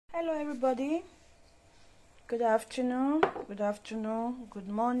Hello everybody, good afternoon, good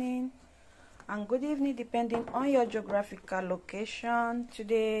morning and good evening depending on your geographical location.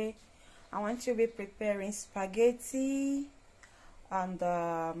 Today I want to be preparing spaghetti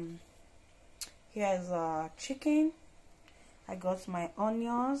and here's chicken. I got my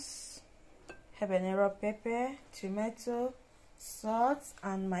onions, habanero pepper, tomato, salt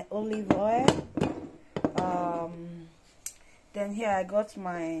and my olive oil. Then here I got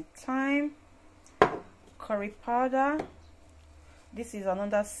my thyme, curry powder. This is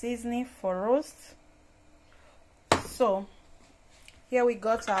another seasoning for roast. So here we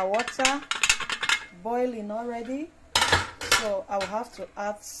got our water boiling already, so I will have to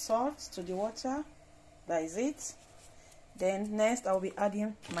add salt to the water. That is it. Then next I will be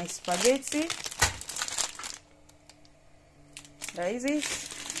adding my spaghetti. That is it,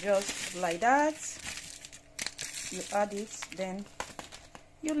 just like that. You add it, then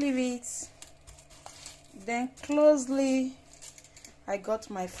you leave it. Then closely I got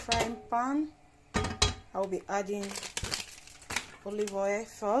my frying pan. I will be adding olive oil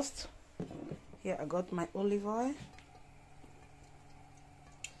first. Here I got my olive oil.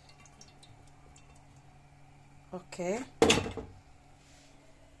 Okay,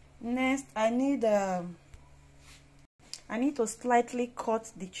 next I need to slightly cut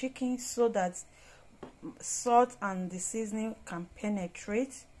the chicken so that salt and the seasoning can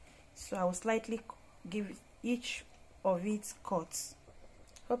penetrate. So I will slightly give each of its cuts.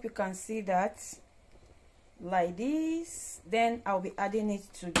 Hope you can see that, like this. Then I'll be adding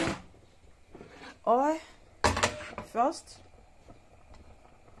it to the oil first.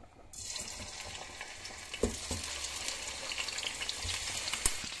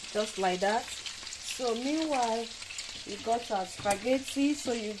 Just like that. So meanwhile we got our spaghetti,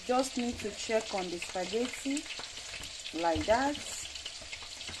 so you just need to check on the spaghetti like that.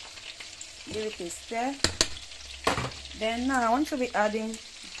 Give it a stir. Then now I want to be adding,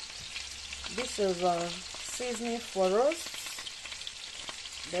 this is seasoning for roast.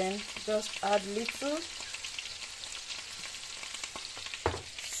 Then just add little.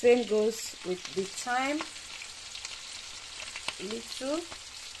 Same goes with the thyme, little.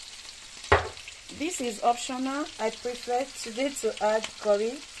 This is optional. I prefer today to add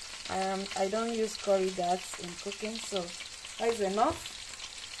curry. I don't use curry that in cooking, so that is enough.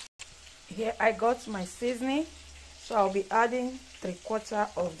 Here I got my seasoning, so I'll be adding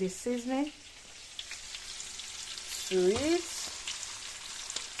 3/4 of the seasoning to it.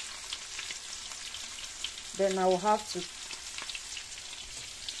 Then I will have to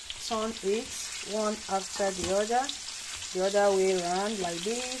turn it one after the other way around, like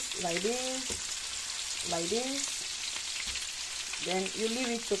this, like this, like this. Then you leave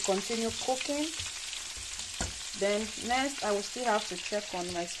it to continue cooking. Then next I will still have to check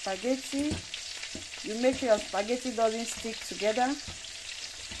on my spaghetti. You make sure your spaghetti doesn't stick together.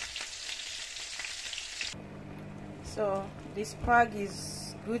 So this spag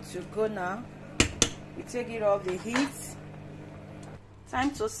is good to go now. We take it off the heat. Time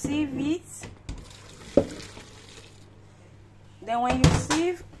to sieve it. Then when you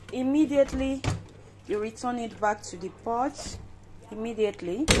sieve, immediately you return it back to the pot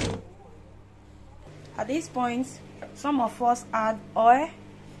immediately. At this point, some of us add oil,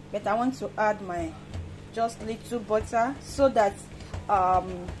 but I want to add my just little butter so that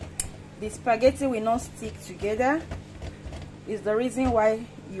the spaghetti will not stick together. Is the reason why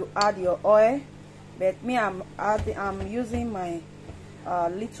you add your oil. But me, I'm using my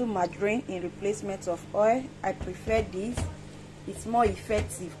little margarine in replacement of oil. I prefer this. It's more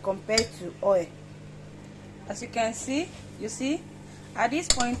effective compared to oil. As you can see, at this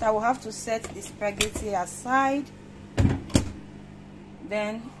point I will have to set the spaghetti aside.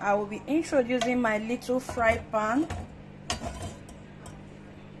 Then I will be introducing my little fry pan,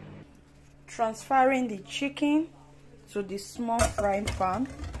 transferring the chicken to the small frying pan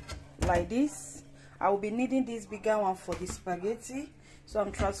like this. I will be needing this bigger one for the spaghetti, so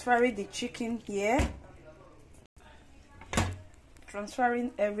I'm transferring the chicken here,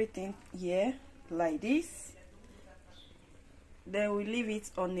 transferring everything here like this. Then we leave it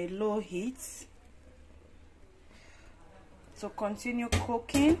on a low heat to continue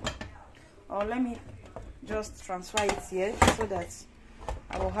cooking. Or let me just transfer it here so that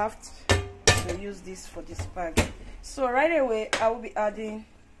I will have to use this for the spag. So right away I will be adding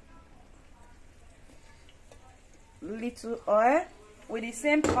little oil with the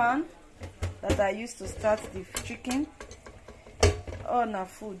same pan that I used to start the chicken on our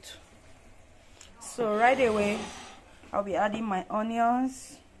food. So right away I'll be adding my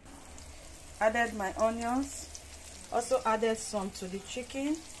onions. Added my onions. Also added some to the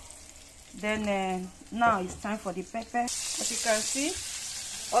chicken. Then now it's time for the pepper. As you can see,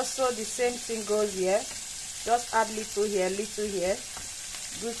 also the same thing goes here. Just add little here, little here.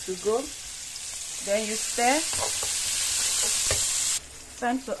 Good to go. Then you stir.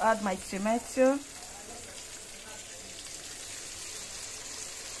 Time to add my tomato.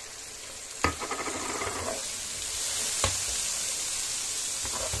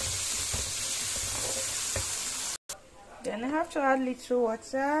 Then I have to add little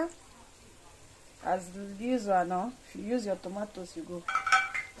water. As usual now, if you use your tomatoes, you go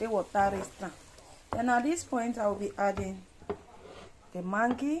take water rest now. Then at this point, I will be adding the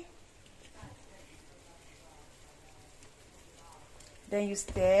Maggi. Then you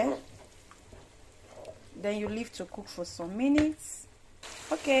stir. Then you leave to cook for some minutes.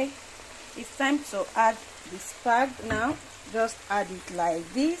 Okay, it's time to add the spag now. Just add it like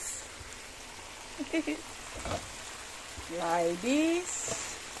this. Like this.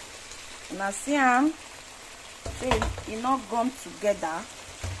 Now see it not gum together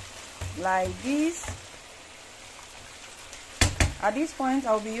like this. At this point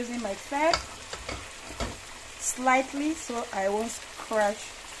I'll be using my fork slightly so I won't scratch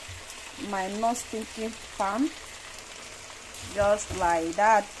my non-stinking pan. Just like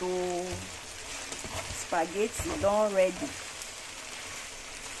that. To spaghetti done ready,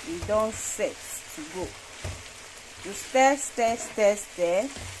 it done set to go. You stir, stir, stir, stir.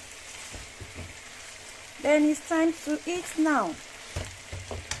 Then it's time to eat now.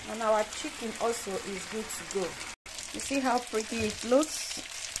 And our chicken also is good to go. You see how pretty it looks?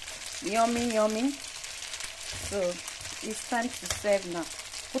 Yummy, yummy. So it's time to serve now.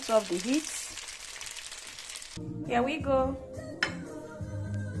 Put off the heat. Here we go.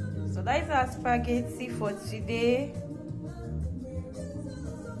 So that is our spaghetti for today.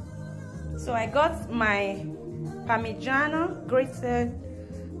 So I got my Parmigiano, grated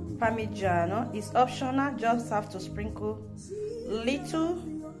Parmigiano. Is optional, just have to sprinkle little.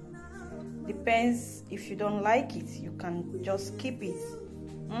 Depends, if you don't like it, you can just keep it.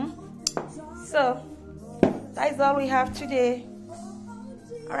 So that is all we have today.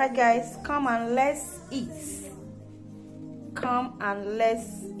 Alright guys, come and let's eat. Come and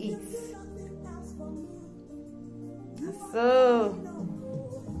let's eat. So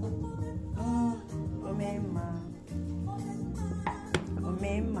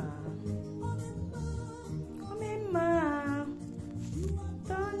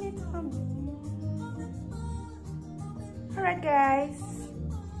alright guys,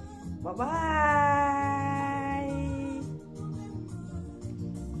 bye bye.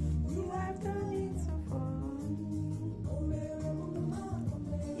 You have done it so far.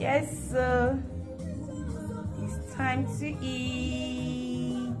 Yes, sir. It's time to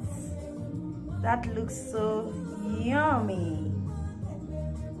eat. That looks so yummy.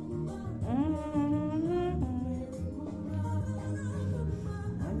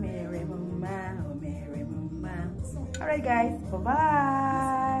 Alright guys, bye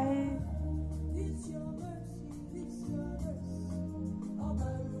bye.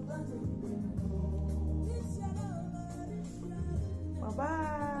 Bye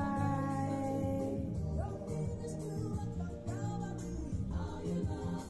bye.